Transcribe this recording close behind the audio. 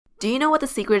Do you know what the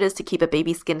secret is to keep a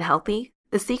baby's skin healthy?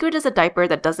 The secret is a diaper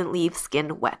that doesn't leave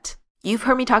skin wet. You've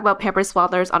heard me talk about Pampers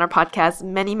Swaddlers on our podcast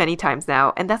many times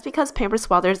now, and that's because Pampers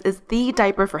Swaddlers is the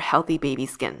diaper for healthy baby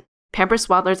skin. Pampers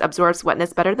Swaddlers absorbs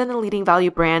wetness better than the leading value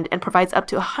brand and provides up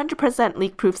to 100%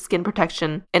 leak-proof skin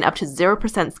protection and up to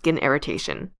 0% skin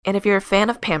irritation. And if you're a fan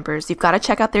of Pampers, you've got to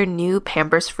check out their new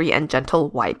Pampers Free and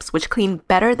Gentle wipes, which clean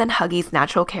better than Huggies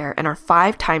Natural Care and are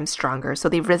 5 times stronger, so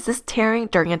they resist tearing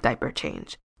during a diaper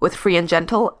change. With Free and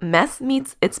Gentle, mess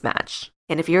meets its match.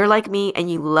 And if you're like me and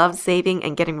you love saving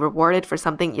and getting rewarded for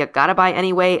something you gotta buy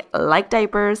anyway, like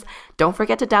diapers, don't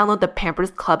forget to download the Pampers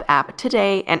Club app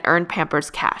today and earn Pampers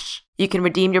Cash. You can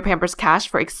redeem your Pampers Cash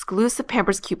for exclusive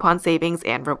Pampers coupon savings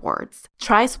and rewards.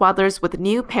 Try Swaddlers with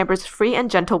new Pampers Free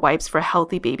and Gentle wipes for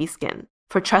healthy baby skin.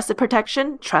 For trusted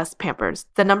protection, trust Pampers,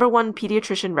 the #1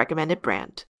 pediatrician recommended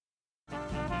brand.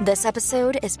 This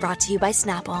episode is brought to you by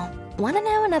Snapple. Want to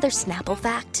know another Snapple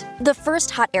fact? The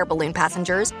first hot air balloon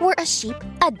passengers were a sheep,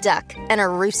 a duck, and a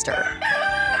rooster.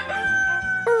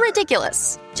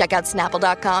 Ridiculous. Check out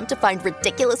Snapple.com to find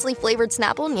ridiculously flavored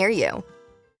Snapple near you.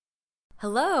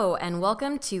 Hello, and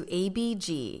welcome to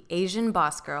ABG, Asian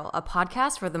Boss Girl, a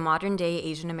podcast for the modern-day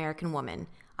Asian American woman.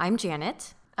 I'm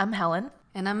Janet. I'm Helen.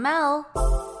 And I'm Mel.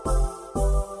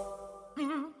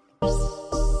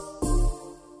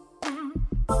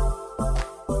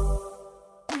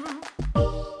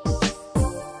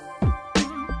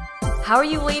 How are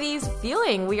you ladies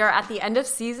feeling? We are at the end of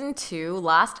season 2,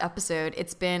 last episode.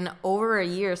 It's been over a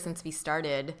year since we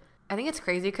started. I think it's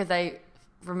crazy because I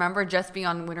remember just being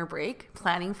on winter break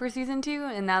planning for season 2,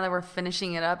 and now that we're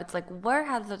finishing it up, it's like, where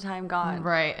has the time gone?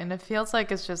 Right, and it feels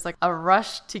like it's just like a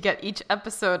rush to get each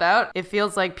episode out. It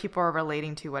feels like people are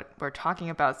relating to what we're talking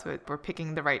about, so we're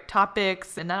picking the right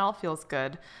topics, and that all feels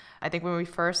good. I think when we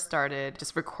first started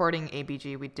just recording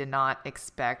ABG, we did not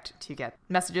expect to get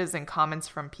messages and comments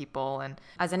from people. And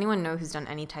as anyone knows who's done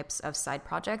any types of side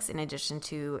projects in addition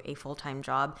to a full-time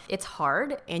job, it's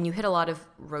hard and you hit a lot of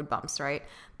road bumps, right?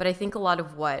 But I think a lot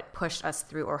of what pushed us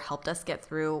through or helped us get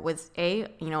through was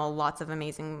lots of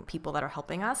amazing people that are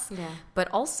helping us. Yeah. But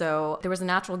also there was a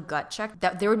natural gut check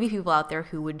that there would be people out there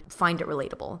who would find it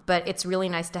relatable. But it's really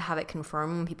nice to have it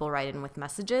confirmed when people write in with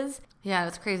messages. Yeah,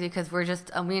 it's crazy because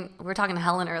we were talking to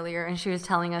Helen earlier, and she was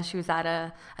telling us she was at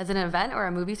an event or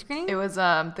a movie screening. It was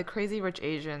the Crazy Rich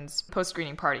Asians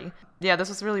post-screening party. Yeah, this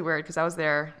was really weird because I was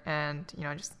there and,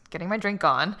 just getting my drink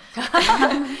on.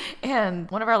 And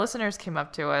one of our listeners came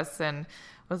up to us and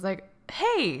was like,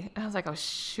 hey. And I was like, oh,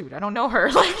 shoot, I don't know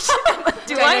her. Like,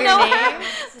 do I know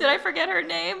her? Did I forget her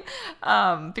name?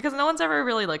 Because no one's ever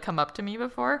really come up to me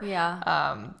before.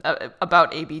 Yeah.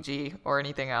 About ABG or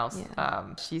anything else.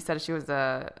 Yeah. She said she was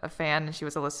a fan and she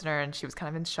was a listener and she was kind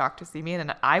of in shock to see me.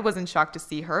 And I was in shock to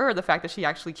see her, or the fact that she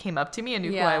actually came up to me and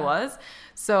knew who I was.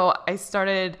 So I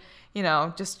started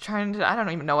just trying to, I don't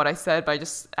even know what I said, but I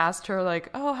just asked her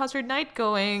oh, how's your night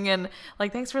going? And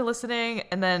thanks for listening.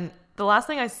 And then the last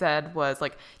thing I said was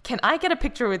can I get a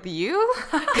picture with you?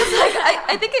 Because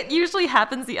I think it usually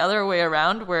happens the other way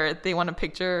around, where they want a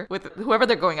picture with whoever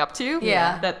they're going up to,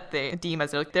 that they deem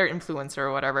as their influencer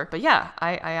or whatever. But yeah,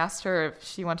 I asked her if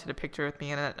she wanted a picture with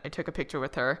me, and I took a picture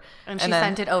with her. And she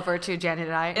sent it over to Janet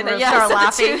and I. And then, I sent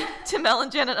laughing to Mel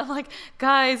and Janet. I'm like,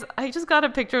 guys, I just got a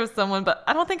picture with someone, but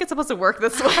I don't think it's supposed to work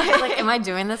this way. Am I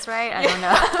doing this right? I don't know.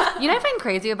 I find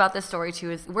crazy about this story too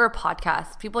is we're a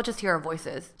podcast. People just hear our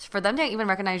voices. For them to even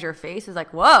recognize your face is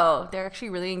whoa, they're actually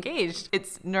really engaged.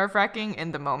 It's nerve-wracking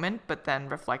in the moment, but then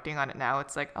reflecting on it now,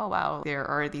 it's oh wow, there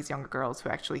are these younger girls who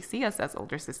actually see us as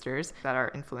older sisters that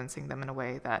are influencing them in a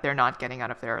way that they're not getting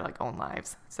out of their own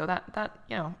lives. So that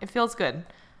it feels good.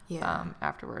 Yeah.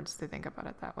 Afterwards to think about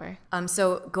it that way.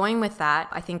 So going with that,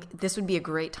 I think this would be a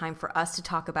great time for us to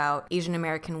talk about Asian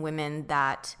American women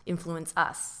that influence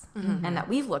us and that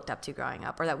we've looked up to growing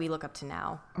up, or that we look up to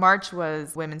now. March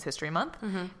was Women's History Month,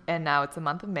 and now it's the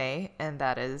month of May, and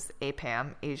that is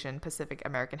APAM, Asian Pacific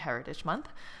American Heritage Month.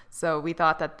 So we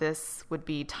thought that this would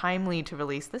be timely to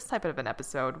release this type of an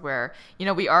episode where,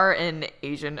 we are an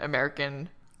Asian American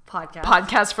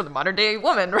podcast for the modern day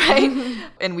woman, right?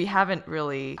 And we haven't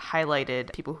really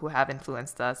highlighted people who have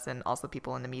influenced us, and also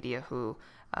people in the media who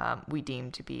we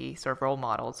deem to be sort of role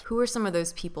models. Who are some of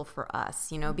those people for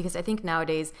us, because I think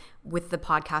nowadays with the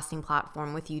podcasting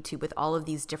platform, with YouTube, with all of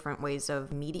these different ways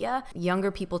of media, younger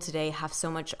people today have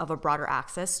so much of a broader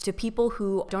access to people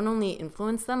who don't only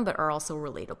influence them, but are also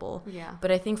relatable. Yeah.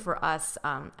 But I think for us,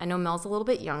 I know Mel's a little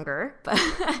bit younger, but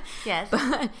yes.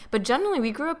 but generally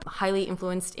we grew up highly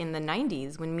influenced in the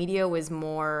 90s when media was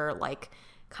more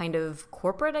kind of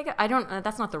corporate, I guess. I don't,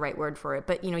 that's not the right word for it,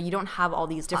 but you don't have all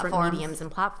these different mediums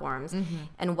and platforms.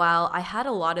 And while I had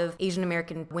a lot of Asian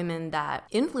American women that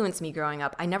influenced me growing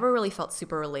up, I never really felt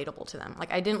super relatable to them.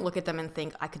 Like I didn't look at them and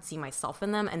think I could see myself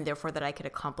in them and therefore that I could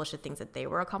accomplish the things that they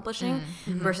were accomplishing.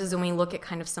 Versus when we look at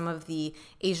kind of some of the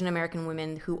Asian American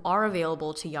women who are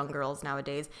available to young girls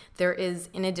nowadays, there is,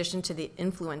 in addition to the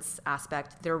influence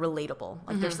aspect, they're relatable.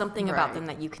 Like there's something about them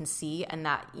that you can see and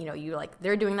that, you're like,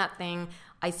 they're doing that thing,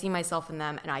 I see myself in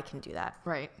them and I can do that.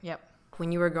 Right. Yep.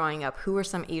 When you were growing up, who were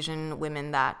some Asian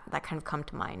women that kind of come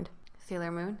to mind?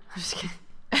 Sailor Moon. I'm just kidding.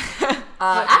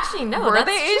 Actually, no. Were that's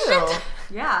they true. Asian?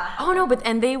 Yeah. Oh no, but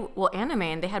and they anime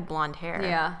and they had blonde hair.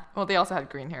 Yeah. Well, they also had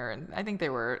green hair, and I think they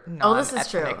were this is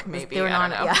true. maybe. They were I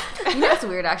don't know. Yeah. You know what's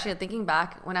weird, actually, thinking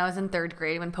back when I was in 3rd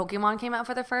grade when Pokemon came out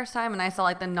for the first time and I saw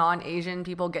like the non-Asian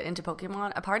people get into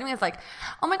Pokemon, a part of me was like,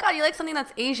 oh my god, you like something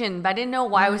that's Asian, but I didn't know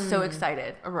why I was so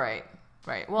excited. Right.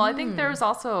 Well, I think there's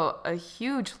also a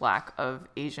huge lack of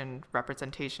Asian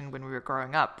representation when we were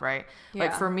growing up, right? Yeah.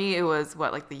 Like for me, it was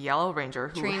like the Yellow Ranger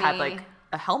who Trini. had like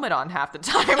a helmet on half the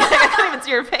time. Like I couldn't even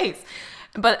see her face.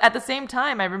 But at the same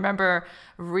time, I remember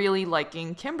really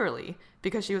liking Kimberly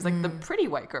because she was like the pretty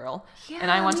white girl. Yeah, and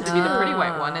I wanted to be the pretty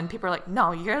white one. And people are like,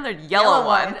 no, you're the yellow Yellow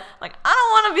one. one. Like, I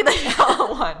don't want to be the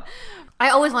yellow one. I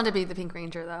always wanted to be the Pink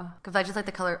Ranger though, because I just like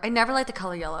the color. I never liked the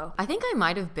color yellow. I think I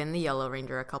might have been the Yellow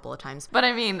Ranger a couple of times. But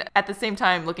I mean, at the same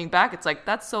time, looking back, it's like,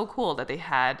 that's so cool that they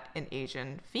had an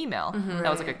Asian female that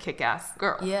was like a kick-ass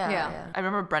girl. Yeah. I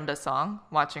remember Brenda Song,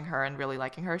 watching her and really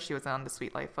liking her. She was on The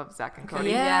Sweet Life of Zack and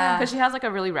Cody. Yeah. Because she has like a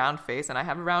really round face and I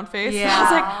have a round face. Yeah. I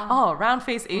was like, oh, round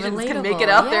face Asians can make it Relatable,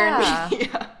 out there yeah. in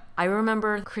media. I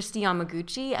remember Christy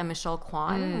Yamaguchi and Michelle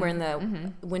Kwan were in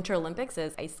the Winter Olympics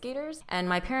as ice skaters. And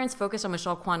my parents focused on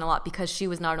Michelle Kwan a lot because she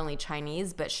was not only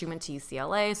Chinese, but she went to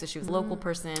UCLA, so she was a local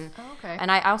person. Oh, okay.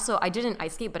 And I didn't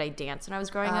ice skate, but I danced when I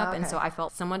was growing up. And so I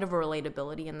felt somewhat of a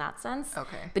relatability in that sense.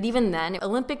 Okay. But even then,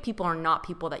 Olympic people are not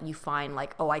people that you find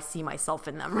like, oh, I see myself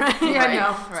in them, right? Yeah, I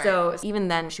know. Right. So even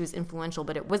then, she was influential,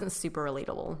 but it wasn't super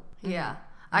relatable. Yeah.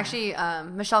 Actually,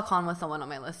 Michelle Kwan was someone on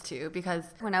my list too, because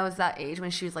when I was that age,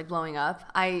 when she was like blowing up,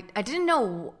 I didn't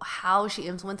know how she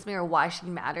influenced me or why she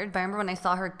mattered. But I remember when I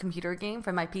saw her computer game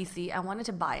for my PC, I wanted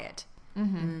to buy it.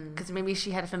 Because maybe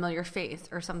she had a familiar face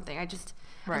or something. I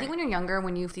think when you're younger,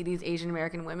 when you see these Asian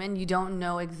American women, you don't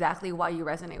know exactly why you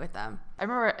resonate with them. I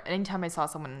remember anytime I saw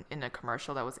someone in a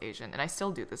commercial that was Asian, and I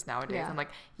still do this nowadays, Yeah. I'm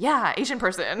like, yeah, Asian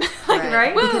person. Like,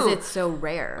 Right? woo! Because it's so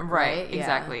rare. Right, Yeah.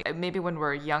 exactly. Maybe when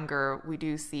we're younger, we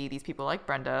do see these people like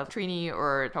Brenda, Trini,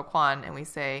 or Kwan, and we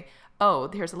say, oh,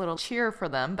 there's a little cheer for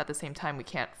them, but at the same time, we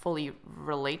can't fully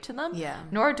relate to them. Yeah.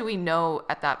 Nor do we know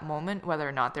at that moment whether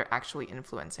or not they're actually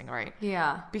influencing, right?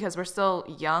 Yeah. Because we're still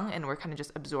young and we're kind of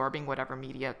just absorbing whatever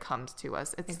media comes to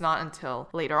us. It's not until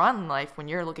later on in life when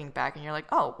you're looking back and you're like,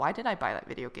 oh, why did I buy that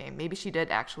video game? Maybe she did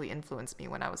actually influence me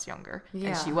when I was younger. Yeah.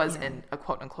 And she was a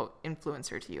quote unquote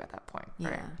influencer to you at that point.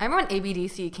 Right? Yeah. I remember when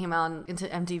ABDC came out into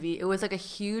MTV, it was like a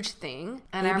huge thing.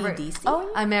 And I remember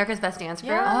ABDC? America's Best Dance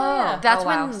Group. Yeah. That's Oh,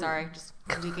 wow. when Sorry, just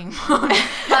leaking.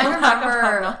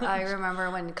 I remember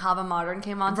when Kava Modern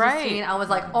came on the scene. I was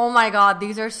like, oh my god,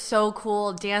 these are so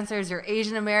cool dancers. They're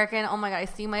Asian American. Oh my god, I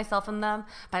see myself in them,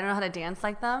 but I don't know how to dance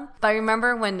like them. But I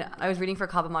remember when I was reading for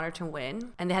Kava Modern to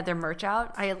win and they had their merch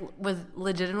out, I was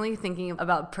legitimately thinking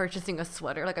about purchasing a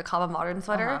sweater, like a Kava Modern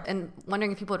sweater, and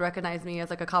wondering if people would recognize me as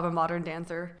like a Kava Modern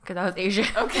dancer because I was Asian.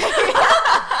 Okay.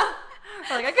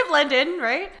 Like I could blend in,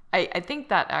 right? I think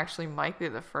that actually might be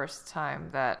the first time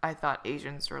that I thought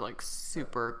Asians were like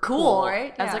super Cool,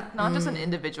 right? As Yeah. like not just an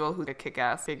individual who's a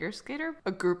kick-ass figure skater,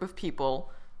 a group of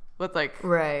people with like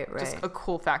Right. just a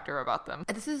cool factor about them.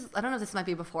 This is, I don't know if this might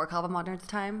be before Kava Modern's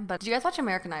time, but did you guys watch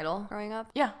American Idol growing up?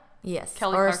 Yeah. Yes.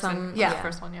 Kelly or Clarkson some. was yeah. the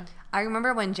first one, yeah. I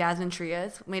remember when Jasmine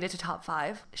Trias made it to top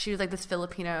 5. She was like this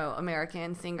Filipino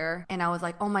American singer, and I was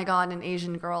like, oh my god, an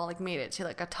Asian girl like made it to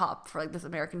like a top for like this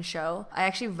American show. I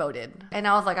actually voted, and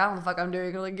I was like, I don't know what the fuck I'm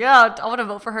doing. I'm like, yeah, I want to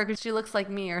vote for her because she looks like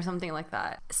me or something like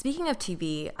that. Speaking of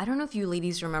TV, I don't know if you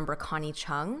ladies remember Connie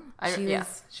Chung.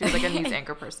 Yes. She was like a news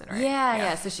anchor person, right?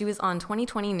 Yeah. So she was on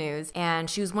 2020 News, and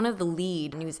she was one of the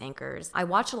lead news anchors. I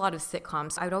watch a lot of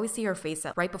sitcoms. I would always see her face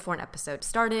up right before an episode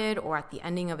started kid or at the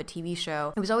ending of a TV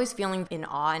show, I was always feeling in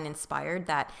awe and inspired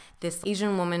that this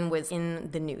Asian woman was in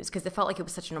the news because it felt like it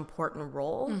was such an important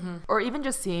role. Or even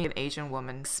just seeing an Asian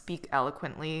woman speak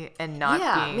eloquently and not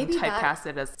being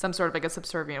typecasted as some sort of like a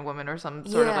subservient woman or some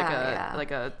sort of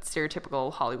like a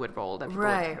stereotypical Hollywood role that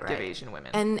people give Asian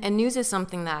women. And news is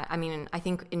something that, I mean, I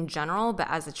think in general, but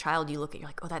as a child you look at, you're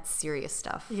like, oh, that's serious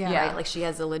stuff. Right? Like she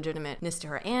has a legitimateness to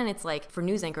her. And it's like for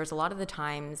news anchors, a lot of the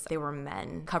times they were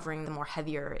men covering the more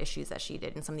heavier issues that she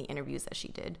did and some of the interviews that she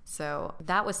did. So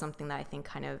that was something that I think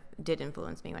kind of did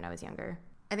influence me when I was younger.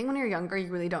 I think when you're younger,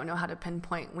 you really don't know how to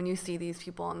pinpoint when you see these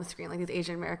people on the screen, like these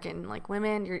Asian American like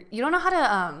women. You don't know how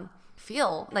to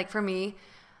feel. Like for me,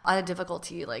 I had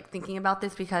difficulty like thinking about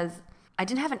this because I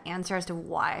didn't have an answer as to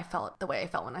why I felt the way I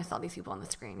felt when I saw these people on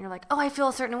the screen. You're like, oh, I feel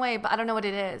a certain way, but I don't know what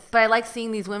it is. But I like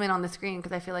seeing these women on the screen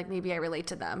because I feel like maybe I relate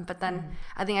to them. But then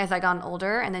I think as I gotten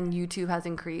older and then YouTube has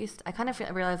increased, I kind of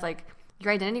realized like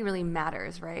your identity really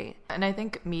matters, right? And I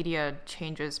think media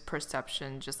changes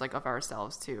perception just like of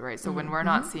ourselves too, right? So when we're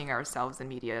not seeing ourselves in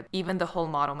media, even the whole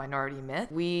model minority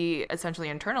myth, we essentially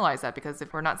internalize that because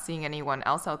if we're not seeing anyone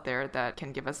else out there that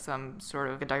can give us some sort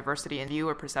of a diversity in view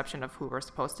or perception of who we're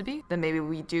supposed to be, then maybe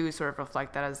we do sort of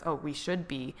reflect that as, oh, we should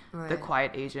be the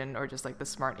quiet Asian or just like the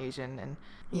smart Asian. And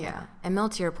and Mel,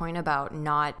 to your point about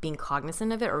not being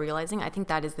cognizant of it or realizing, I think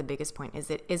that is the biggest point, is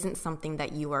it isn't something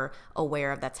that you are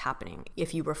aware of that's happening.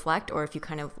 If you reflect or if you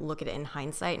kind of look at it in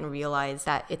hindsight and realize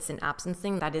that it's an absence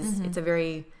thing, that is, it's a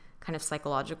very kind of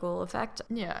psychological effect.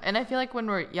 Yeah, and I feel like when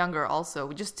we're younger also,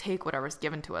 we just take whatever's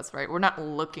given to us, right? We're not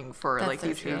looking for like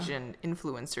these Asian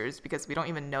influencers because we don't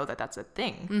even know that that's a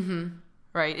thing.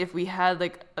 Right? If we had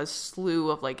like a slew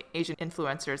of like Asian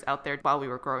influencers out there while we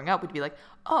were growing up, we'd be like,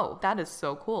 oh, that is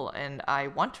so cool. And I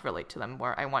want to relate to them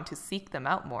more. I want to seek them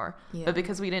out more. Yeah. But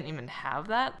because we didn't even have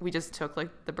that, we just took like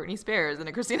the Britney Spears and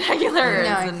the Christina Aguilera.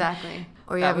 Yeah, exactly.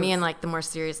 Or you have me and like the more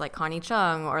serious like Connie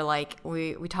Chung, or like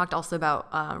we talked also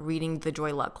about reading the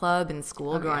Joy Luck Club in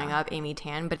school growing up, Amy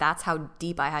Tan, but that's how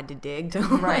deep I had to dig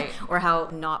to or how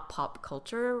not pop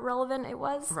culture relevant it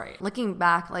was. Right. Looking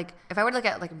back, like if I were to look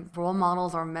at like role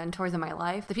models or mentors in my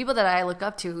life, the people that I look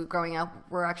up to growing up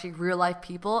were actually real life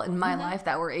people in my life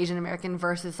that were Asian American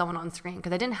versus someone on screen,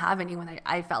 because I didn't have anyone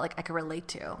I felt like I could relate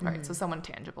to. Right. So someone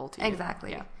tangible to you.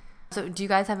 Exactly. Yeah. So do you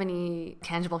guys have any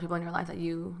tangible people in your life that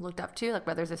you looked up to, like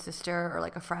whether it's a sister or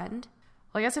like a friend?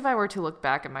 Well, I guess if I were to look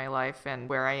back at my life and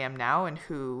where I am now and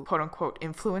who, quote unquote,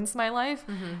 influenced my life,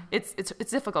 it's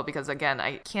difficult because, again,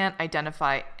 I can't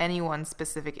identify anyone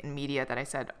specific in media that I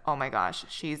said, oh my gosh,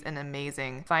 she's an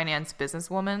amazing finance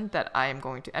businesswoman that I am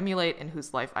going to emulate and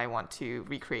whose life I want to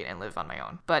recreate and live on my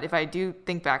own. But if I do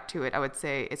think back to it, I would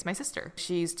say it's my sister.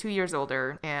 She's 2 years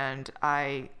older, and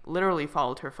I literally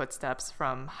followed her footsteps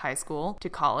from high school to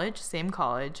college,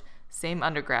 same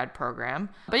undergrad program.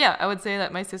 But yeah, I would say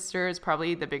that my sister is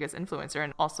probably the biggest influencer.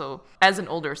 And also, as an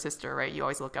older sister, right, you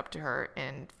always look up to her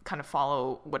and kind of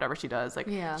follow whatever she does. Like,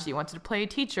 she wanted to play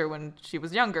teacher when she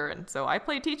was younger. And so I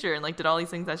played teacher and like did all these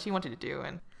things that she wanted to do.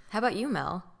 And how about you,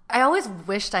 Mel? I always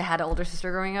wished I had an older sister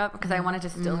growing up because I wanted to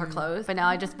steal her clothes. But now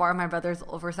I just borrow my brother's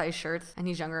oversized shirts, and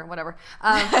he's younger, whatever.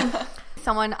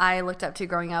 Someone I looked up to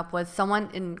growing up was someone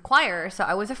in choir. So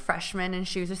I was a freshman and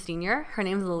she was a senior. Her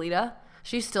name's Lolita.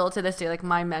 She's still to this day like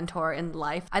my mentor in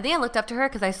life. I think I looked up to her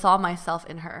because I saw myself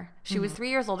in her. She was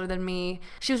 3 years older than me.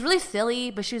 She was really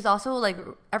silly, but she was also like,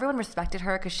 everyone respected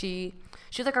her because she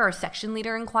was like our section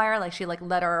leader in choir. Like she like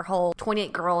led our whole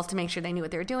 28 girls to make sure they knew what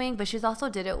they were doing, but she also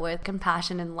did it with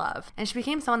compassion and love. And she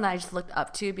became someone that I just looked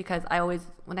up to because I always,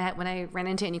 when I ran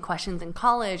into any questions in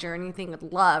college or anything with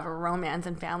love or romance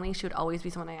and family, she would always be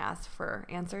someone I asked for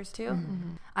answers to.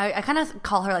 I kind of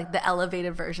call her like the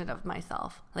elevated version of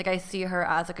myself. Like I see her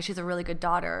as like, she's a really good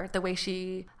daughter. The way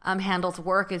she handles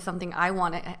work is something I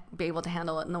want to be able to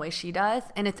handle it in the way she does.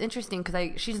 And it's interesting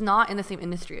because she's not in the same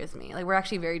industry as me. Like we're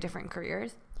actually very different careers.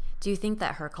 Do you think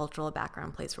that her cultural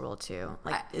background plays a role too?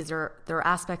 Like, is there are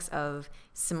aspects of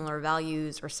similar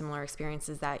values or similar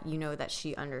experiences that you know that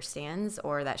she understands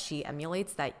or that she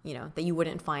emulates that you know that you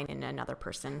wouldn't find in another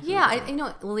person? Yeah,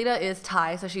 Lolita is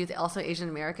Thai, so she's also Asian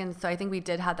American. So I think we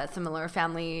did have that similar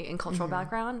family and cultural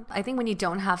background. I think when you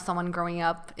don't have someone growing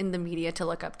up in the media to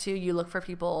look up to, you look for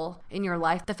people in your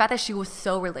life. The fact that she was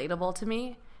so relatable to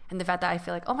me. And the fact that I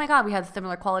feel like, oh my God, we have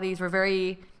similar qualities.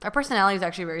 Our personalities are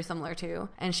actually very similar too.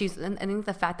 And I think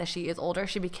the fact that she is older,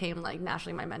 she became like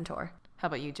naturally my mentor. How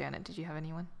about you, Janet? Did you have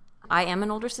anyone? I am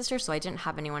an older sister, so I didn't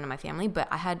have anyone in my family, but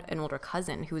I had an older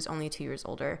cousin who was only 2 years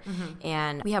older.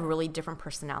 And we have really different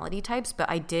personality types, but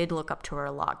I did look up to her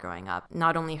a lot growing up.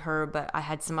 Not only her, but I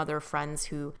had some other friends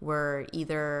who were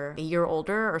either a year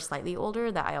older or slightly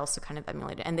older that I also kind of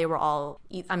emulated. And they were all,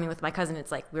 I mean, with my cousin,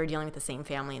 it's like we were dealing with the same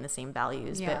family and the same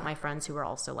values, but my friends who were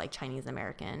also like Chinese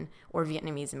American or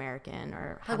Vietnamese American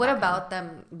or like, what about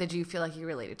them did you feel like you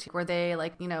related to? Were they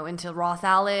like, you know, into raw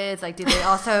salads? Like, did they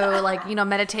also like, you know,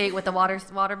 meditate with the water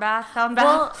bath, sound bath?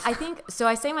 Well, I think, so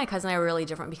I say my cousin and I are really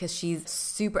different because she's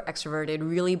super extroverted,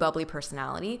 really bubbly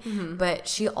personality, but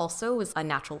she also was a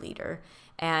natural leader.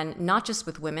 And not just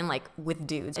with women, like with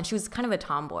dudes. And she was kind of a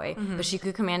tomboy, but she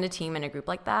could command a team in a group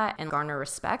like that and garner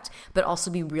respect, but also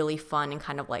be really fun and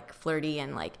kind of like flirty.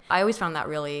 And like, I always found that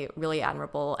really, really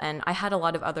admirable. And I had a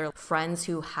lot of other friends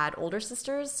who had older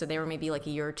sisters. So they were maybe like a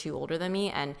year or two older than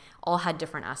me and all had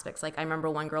different aspects. Like I remember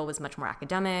one girl was much more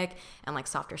academic and like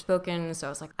softer spoken. So I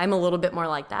was like, I'm a little bit more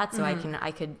like that. So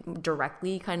I could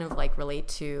directly kind of like relate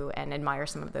to and admire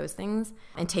some of those things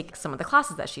and take some of the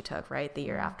classes that she took, right? The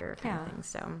year after kind of things.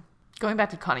 So going back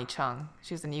to Connie Chung,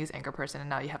 she's a news anchor person, and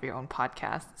now you have your own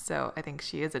podcast. So I think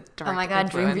she is a direct oh my God,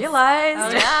 influence. dream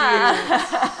realized. Oh,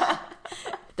 yeah.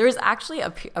 There was actually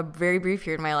a very brief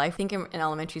period in my life, I think in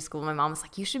elementary school, my mom was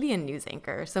like, you should be a news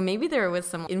anchor. So maybe there was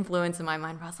some influence in my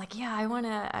mind where I was like, yeah, I want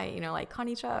to, you know, like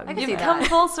Connie Chung. You've come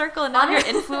full circle, and now you're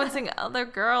influencing other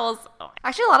girls.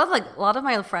 Actually, a lot of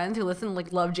my friends who listen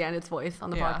like love Janet's voice on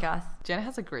the podcast. Janet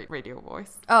has a great radio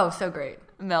voice. Oh, so great.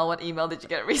 Mel, what email did you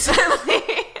get recently?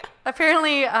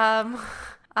 Apparently,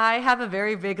 I have a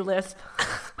very big lisp.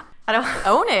 I don't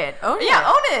own it. Yeah,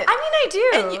 own it. I mean, I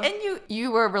do. And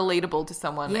you were relatable to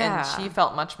someone, and she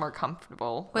felt much more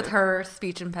comfortable with her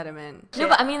speech impediment. No,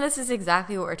 but I mean, this is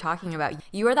exactly what we're talking about.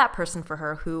 You are that person for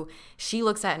her who she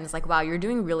looks at and is like, wow, you're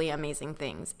doing really amazing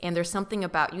things. And there's something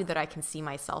about you that I can see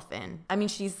myself in. I mean,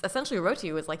 she's essentially wrote to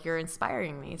you as like, you're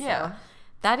inspiring me. So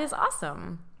that is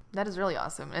awesome. That is really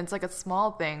awesome. And it's like a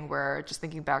small thing where, just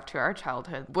thinking back to our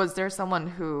childhood, was there someone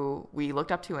who we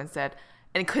looked up to and said,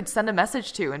 and could send a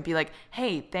message to and be like,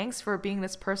 hey, thanks for being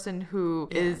this person who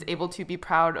is able to be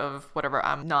proud of whatever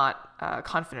I'm not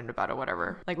confident about or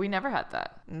whatever. Like, we never had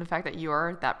that. And the fact that you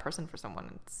are that person for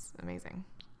someone, it's amazing.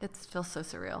 It feels so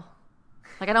surreal.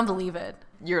 Like, I don't believe it.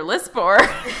 You're Lispor.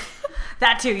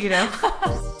 That too, you know.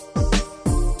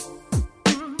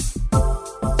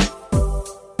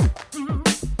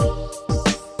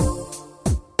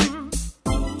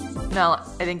 Now,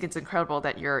 I think it's incredible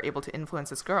that you're able to influence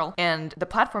this girl. And the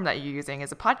platform that you're using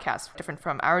is a podcast, different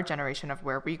from our generation of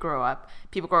where we grow up.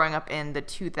 People growing up in the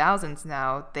 2000s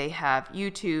now, they have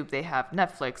YouTube, they have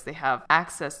Netflix, they have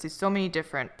access to so many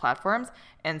different platforms.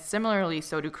 And similarly,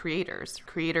 so do creators.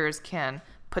 Creators can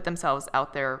put themselves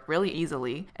out there really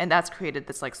easily, and that's created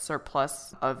this like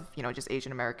surplus of, you know, just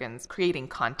Asian Americans creating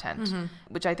content,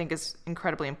 which I think is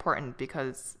incredibly important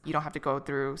because you don't have to go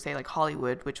through, say, like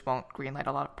Hollywood, which won't greenlight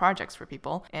a lot of projects for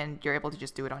people, and you're able to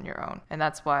just do it on your own. And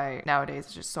that's why nowadays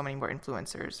there's just so many more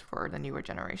influencers for the newer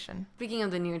generation. Speaking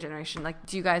of the newer generation, like,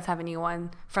 do you guys have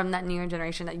anyone from that newer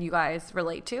generation that you guys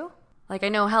relate to? Like, I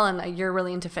know, Helen, you're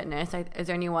really into fitness. Is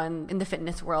there anyone in the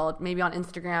fitness world, maybe on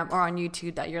Instagram or on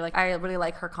YouTube, that you're like, I really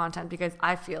like her content because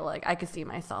I feel like I could see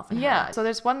myself in her? So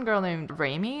there's one girl named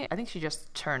Raimi. I think she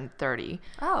just turned 30.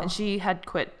 Oh. And she had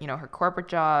quit, you know, her corporate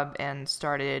job and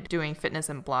started doing fitness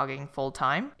and blogging full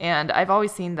time. And I've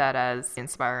always seen that as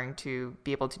inspiring to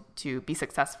be able to be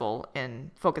successful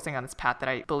in focusing on this path that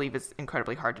I believe is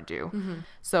incredibly hard to do.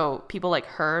 So people like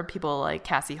her, people like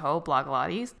Cassie Ho,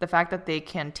 Blogilates, the fact that they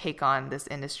can take on this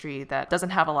industry that doesn't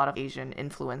have a lot of Asian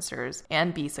influencers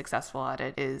and be successful at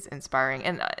it is inspiring.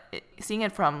 And seeing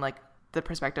it from like the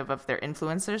perspective of their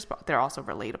influencers, but they're also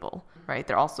relatable, right?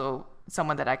 They're also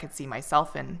someone that I could see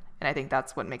myself in. And I think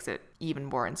that's what makes it even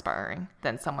more inspiring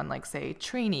than someone like, say,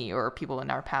 Trini, or people in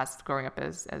our past growing up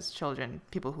as children,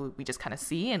 people who we just kind of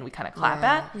see and we kind of clap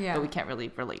at, but we can't really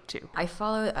relate to. I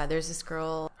follow, there's this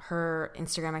girl, her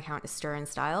Instagram account is Stir in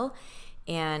Style.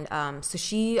 And so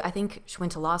I think she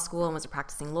went to law school and was a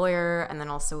practicing lawyer, and then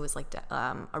also was like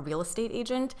a real estate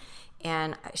agent.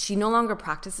 And she no longer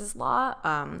practices law,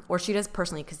 or she does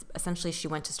personally, because essentially she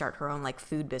went to start her own like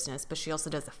food business, but she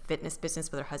also does a fitness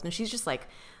business with her husband. She's just like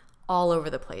all over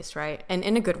the place, right? And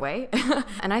in a good way.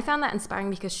 And I found that inspiring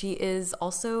because she is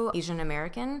also Asian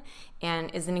American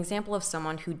and is an example of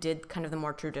someone who did kind of the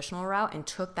more traditional route and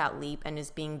took that leap and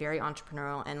is being very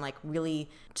entrepreneurial and like really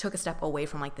took a step away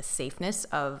from like the safeness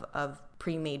of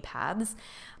pre-made paths.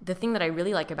 The thing that I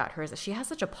really like about her is that she has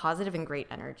such a positive and great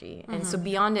energy. And so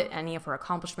beyond any of her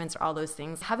accomplishments or all those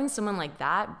things, having someone like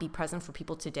that be present for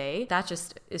people today,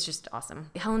 is just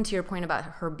awesome. Helen, to your point about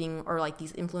her being, or like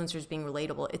these influencers being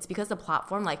relatable, it's because the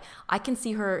platform, like I can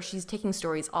see her, she's taking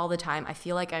stories all the time. I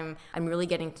feel like I'm really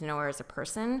getting to know her as a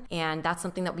person. And that's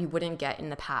something that we wouldn't get in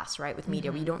the past, right? With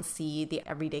media, we don't see the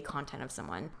everyday content of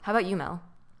someone. How about you, Mel?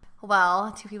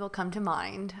 Well, two people come to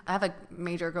mind. I have a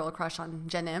major girl crush on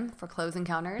Jen Im for Close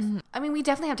Encounters. I mean, we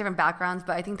definitely have different backgrounds,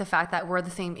 but I think the fact that we're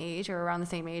the same age or around the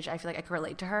same age, I feel like I can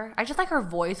relate to her. I just like her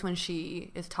voice when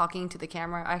she is talking to the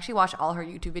camera. I actually watch all her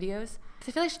YouTube videos. I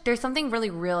feel like there's something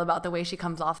really real about the way she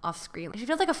comes off screen. She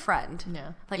feels like a friend.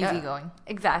 Yeah, like easygoing.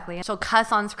 Exactly. She'll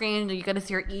cuss on screen. You get to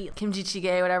see her eat kimchi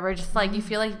jjigae, whatever. Just like you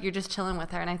feel like you're just chilling with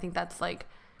her, and I think that's like,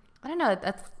 I don't know.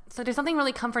 So there's something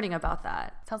really comforting about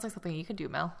that. Sounds like something you could do,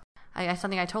 Mel.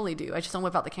 Something I totally do. I just don't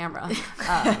whip out the camera.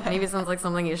 Maybe it sounds like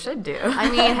something you should do. I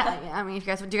mean,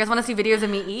 do you guys want to see videos of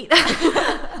me eat?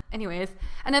 Anyways,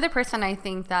 another person I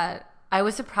think that I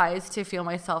was surprised to feel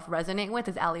myself resonate with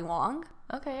is Ali Wong.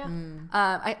 Okay, yeah.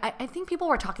 I think people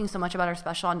were talking so much about her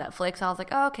special on Netflix. I was like,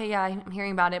 oh, okay, yeah, I'm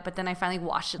hearing about it. But then I finally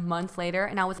watched it months later,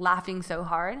 and I was laughing so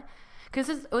hard because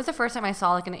it was the first time I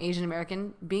saw like an Asian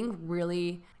American being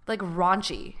really like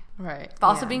raunchy. Right. But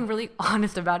also being really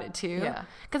honest about it too. Yeah.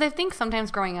 Because I think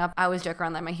sometimes growing up, I always joke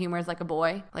around that my humor is like a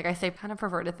boy. Like I say kind of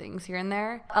perverted things here and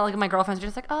there. Like my girlfriends are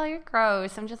just like, oh, you're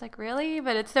gross. I'm just like, really?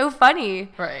 But it's so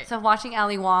funny. Right. So watching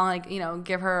Ali Wong, like,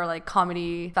 give her like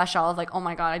comedy special, I was like, oh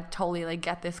my God, I totally like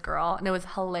get this girl. And it was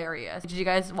hilarious. Did you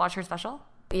guys watch her special?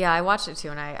 Yeah, I watched it too,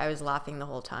 and I was laughing the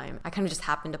whole time. I kind of just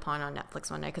happened upon on Netflix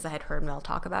one night because I had heard Mel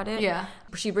talk about it. Yeah.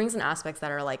 She brings in aspects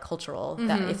that are like cultural,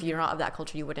 that if you're not of that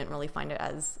culture, you wouldn't really find it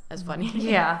as funny.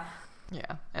 Yeah.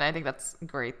 Yeah, and I think that's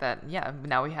great that,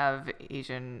 now we have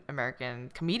Asian American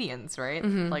comedians, right?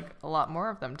 Like a lot more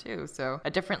of them too. So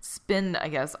a different spin, I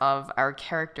guess, of our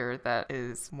character that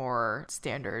is more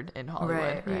standard in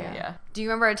Hollywood. Right. Yeah. Do you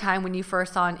remember a time when you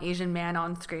first saw an Asian man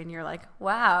on screen and you're like,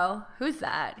 wow, who's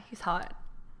that? He's hot.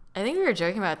 I think we were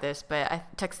joking about this, but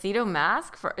Tuxedo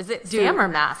Mask, is it Sam or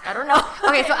Mask? I don't know.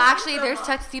 Okay, so actually there's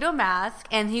Tuxedo Mask,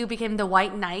 and he became the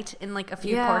White Knight in like a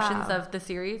few portions of the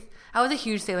series. I was a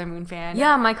huge Sailor Moon fan.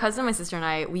 Yeah, my cousin, my sister, and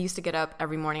I, we used to get up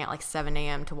every morning at like 7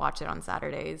 a.m. to watch it on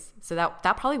Saturdays. So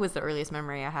that probably was the earliest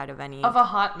memory I had of any. Of a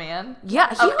hot man? Yeah,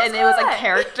 he was and hot. It was a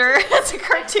character. It's a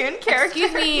cartoon character.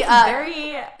 Excuse me,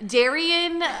 very...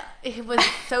 Darian, it was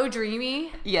so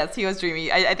dreamy. Yes, he was dreamy.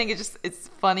 I think it's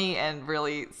funny and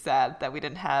really sad that we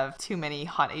didn't have too many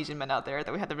hot Asian men out there,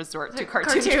 that we had to resort to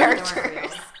cartoon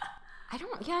characters. I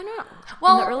don't know.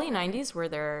 Well, in the early 90s, were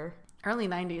there... Early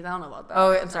 90s, I don't know about that.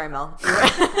 Oh, I'm sorry, Mel.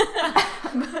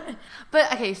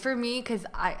 But okay, for me, because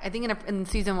I think in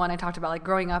season 1, I talked about like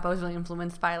growing up, I was really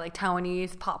influenced by like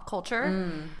Taiwanese pop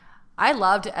culture. I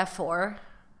loved F4.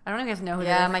 I don't know if you guys know who that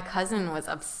is. Yeah, my cousin was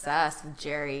obsessed with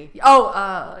Jerry.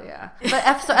 Oh, yeah. But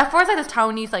F4 is like this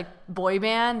Taiwanese like boy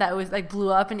band that was like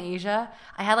blew up in Asia.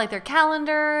 I had like their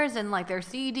calendars and like their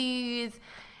CDs.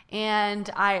 And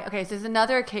so there's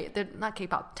another not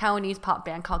K-pop, Taiwanese pop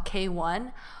band called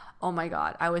K1. Oh my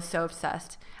God, I was so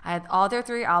obsessed. I had all their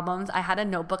 3 albums. I had a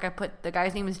notebook. I put the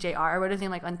guy's name is JR. I wrote his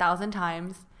name like 1,000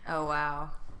 times. Oh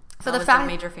wow. So the fact, a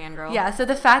major fangirl. Yeah, so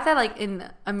the fact that like in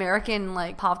American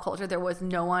like pop culture there was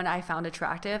no one I found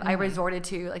attractive, I resorted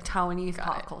to like Taiwanese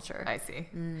pop culture. I see.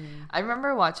 I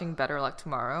remember watching Better Luck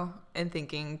Tomorrow and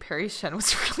thinking Perry Shen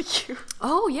was really cute.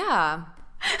 Oh yeah.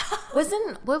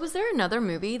 Was there another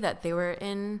movie that they were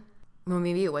in? Well,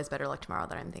 maybe it was Better Luck Tomorrow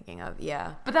that I'm thinking of.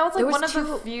 Yeah. But that was like one of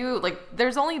the few, like,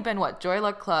 there's only been Joy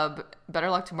Luck Club,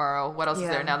 Better Luck Tomorrow. What else is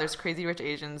there? Now there's Crazy Rich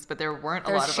Asians, but there weren't a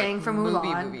lot of Shang like from movie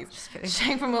Mulan. movies. Just kidding.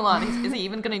 Shang from Mulan. Is he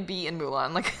even going to be in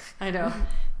Mulan? Like, I know.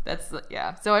 That's,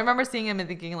 yeah. So I remember seeing him and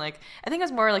thinking like, I think it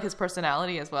was more like his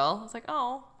personality as well. I was like,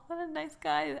 oh, what a nice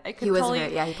guy. I could he played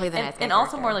the nice guy. And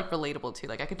also more like relatable too.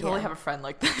 Like I could totally have a friend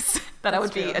like this that I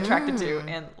would be attracted to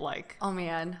and like. Oh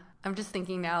man. I'm just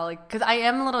thinking now, like, because I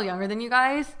am a little younger than you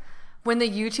guys. When the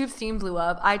YouTube scene blew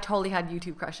up, I totally had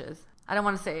YouTube crushes. I don't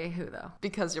want to say who, though.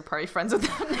 Because you're probably friends with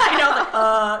them. I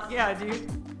know. Yeah, dude.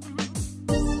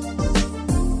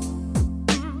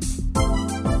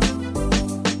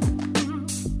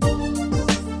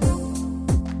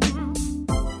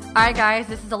 All right, guys,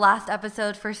 this is the last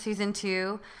episode for season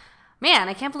 2. Man,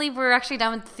 I can't believe we're actually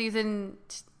done with season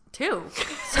 2.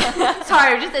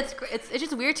 Sorry, it's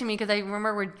just weird to me because I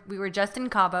remember we were just in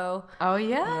Cabo. Oh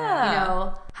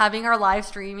yeah. Having our live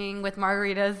streaming with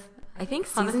margaritas I think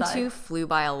season 2 flew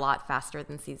by a lot faster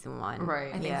than season 1.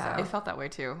 Right. I think so. It felt that way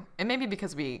too. And maybe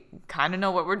because we kind of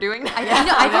know what we're doing now. I think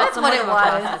that's what it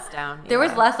was. Down. There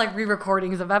was less like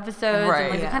re-recordings of episodes. Right.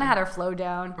 And like we kind of had our flow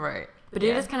down. Right. But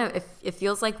it is kind of, it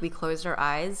feels like we closed our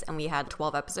eyes and we had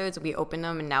 12 episodes, we opened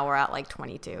them, and now we're at like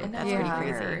 22. And that's pretty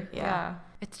crazy. Yeah.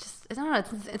 It's just, I don't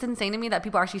know, it's insane to me that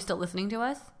people are actually still listening to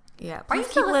us. Yeah. Why are you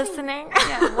Please still keep listening? listening.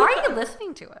 Yeah. Why are you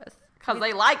listening to us? Because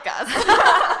they like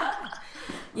us.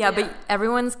 Yeah, but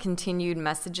everyone's continued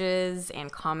messages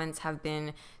and comments have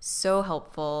been so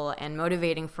helpful and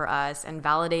motivating for us and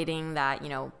validating that, you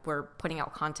know, we're putting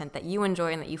out content that you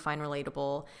enjoy and that you find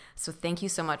relatable. So thank you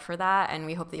so much for that. And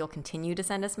we hope that you'll continue to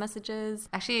send us messages.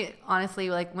 Actually, honestly,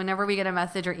 like whenever we get a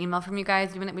message or email from you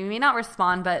guys, we may not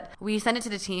respond, but we send it to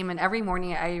the team, and every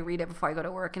morning I read it before I go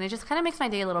to work. And it just kind of makes my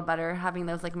day a little better having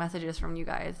those like messages from you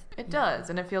guys. It does.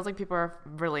 And it feels like people are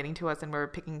relating to us and we're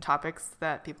picking topics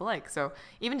that people like. So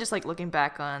even just like looking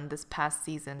back on this past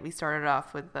season, we started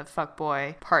off with the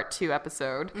Fuckboy Part 2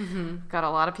 episode. Got a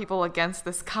lot of people against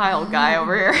this Kyle guy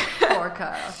over here. Poor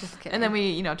Kyle. Just kidding. And then we,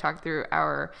 you know, talked through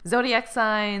our zodiac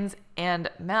signs. And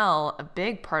Mel, a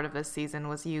big part of this season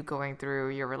was you going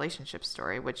through your relationship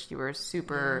story, which you were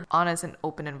super honest and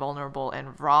open and vulnerable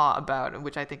and raw about,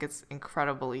 which I think is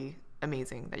incredibly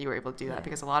amazing that you were able to do that,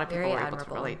 because a lot of people were able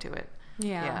to relate to it.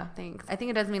 Yeah, thanks. I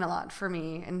think it does mean a lot for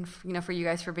me and, you know, for you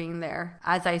guys for being there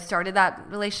as I started that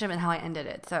relationship and how I ended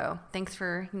it. So thanks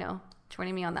for, you know,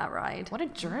 joining me on that ride. What a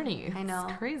journey. I know.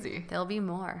 It's crazy. There'll be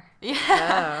more.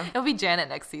 Yeah. It'll be Janet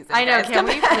next season. I know. Guys. Can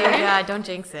we? Yeah, don't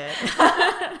jinx it.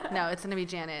 No, it's going to be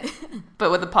Janet.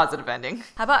 But with a positive ending.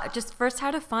 How about just first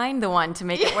how to find the one to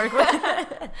make it work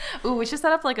with? Ooh, we should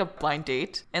set up like a blind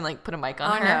date and like put a mic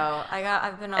on her. No.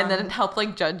 I've been on. And then help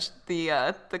like judge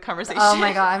the conversation. Oh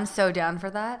my God, I'm so down for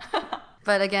that.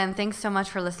 But again, thanks so much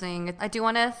for listening. I do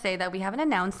want to say that we have an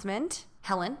announcement.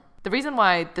 Helen? The reason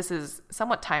why this is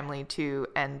somewhat timely to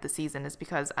end the season is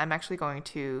because I'm actually going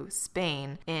to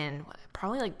Spain in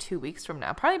probably like 2 weeks from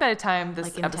now. Probably by the time this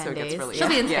Like in episode 10 gets days? released. She'll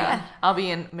be in Spain. Yeah, I'll be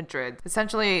in Madrid.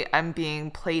 Essentially, I'm being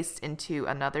placed into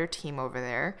another team over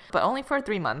there, but only for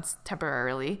 3 months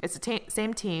temporarily. It's the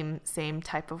same team, same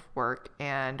type of work,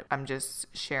 and I'm just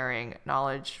sharing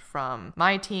knowledge from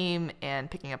my team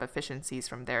and picking up efficiencies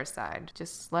from their side.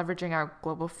 Just leveraging our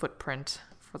global footprint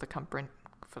for the company.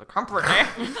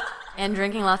 And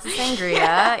drinking lots of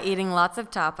sangria, eating lots of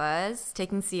tapas,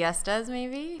 taking siestas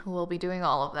maybe. We'll be doing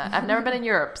all of that. I've never been in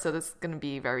Europe, so this is going to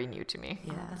be very new to me.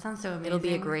 Yeah, That sounds so amazing. it'll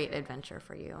be a great adventure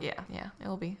for you. Yeah,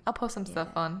 it'll be. I'll post some stuff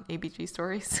on ABG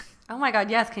stories. Oh my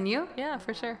God, yes. Can you? Yeah,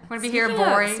 for sure. I'm going to be here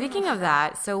boring. Speaking of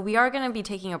that, so we are going to be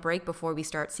taking a break before we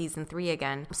start season 3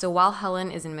 again. So while Helen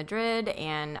is in Madrid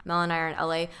and Mel and I are in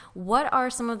LA, what are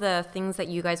some of the things that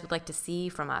you guys would like to see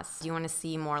from us? Do you want to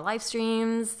see more live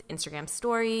streams, Instagram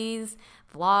stories,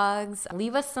 vlogs?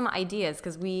 Leave us some ideas,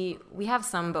 because we have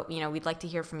some, but you know, we'd like to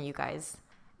hear from you guys.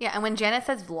 Yeah, and when Janet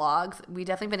says vlogs, we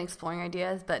definitely been exploring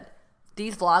ideas, but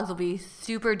these vlogs will be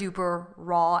super duper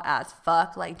raw as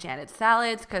fuck, like Janet's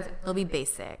salads, because It'll be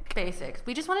basic. basics.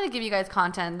 We just wanted to give you guys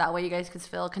content, that way you guys could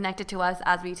feel connected to us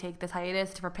as we take this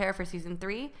hiatus to prepare for season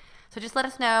 3. So just let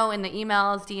us know in the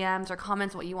emails, DMs, or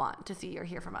comments what you want to see or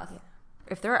hear from us. Yeah.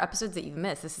 If there are episodes that you've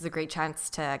missed, this is a great chance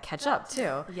to catch up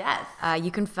too. Yes.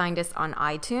 You can find us on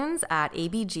iTunes at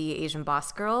ABG Asian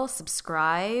Boss Girl.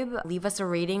 Subscribe, leave us a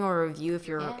rating or a review if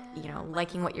you're,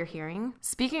 liking what you're hearing.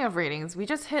 Speaking of ratings, we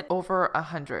just hit over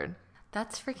 100.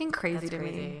 That's freaking crazy to me.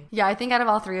 crazy. Yeah, I think out of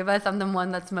all 3 of us, I'm the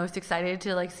one that's most excited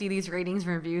to like see these ratings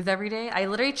and reviews every day. I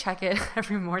literally check it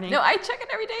every morning. No, I check it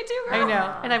every day too, girl. I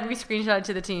know. And we screenshot it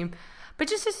to the team. But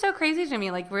just it's so crazy to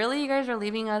me. Like, really, you guys are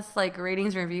leaving us like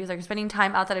ratings, reviews, like spending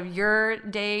time outside of your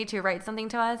day to write something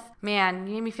to us. Man,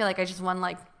 you made me feel like I just won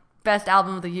like best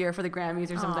album of the year for the Grammys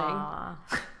or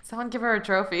something. Someone give her a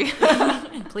trophy.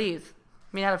 Please,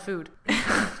 made out of food.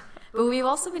 But we've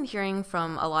also been hearing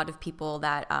from a lot of people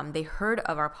that they heard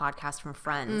of our podcast from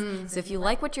friends. So if you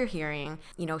like what you're hearing,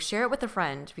 share it with a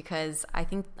friend, because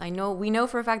we know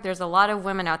for a fact there's a lot of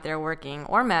women out there working,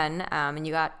 or men, and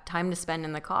you got time to spend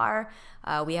in the car.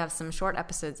 We have some short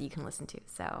episodes you can listen to.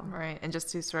 So Right. And just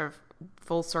to sort of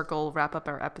full circle wrap up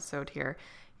our episode here,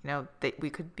 we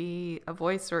could be a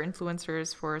voice or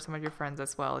influencers for some of your friends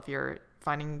as well if you're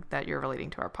finding that you're relating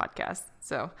to our podcast.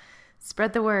 So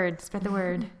spread the word.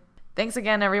 Thanks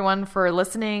again, everyone, for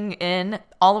listening in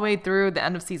all the way through the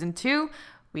end of season 2.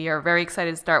 We are very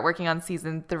excited to start working on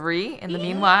season 3. In the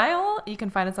meanwhile, you can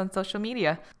find us on social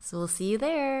media. we'll see you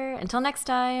there. Until next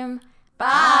time.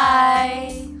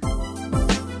 Bye.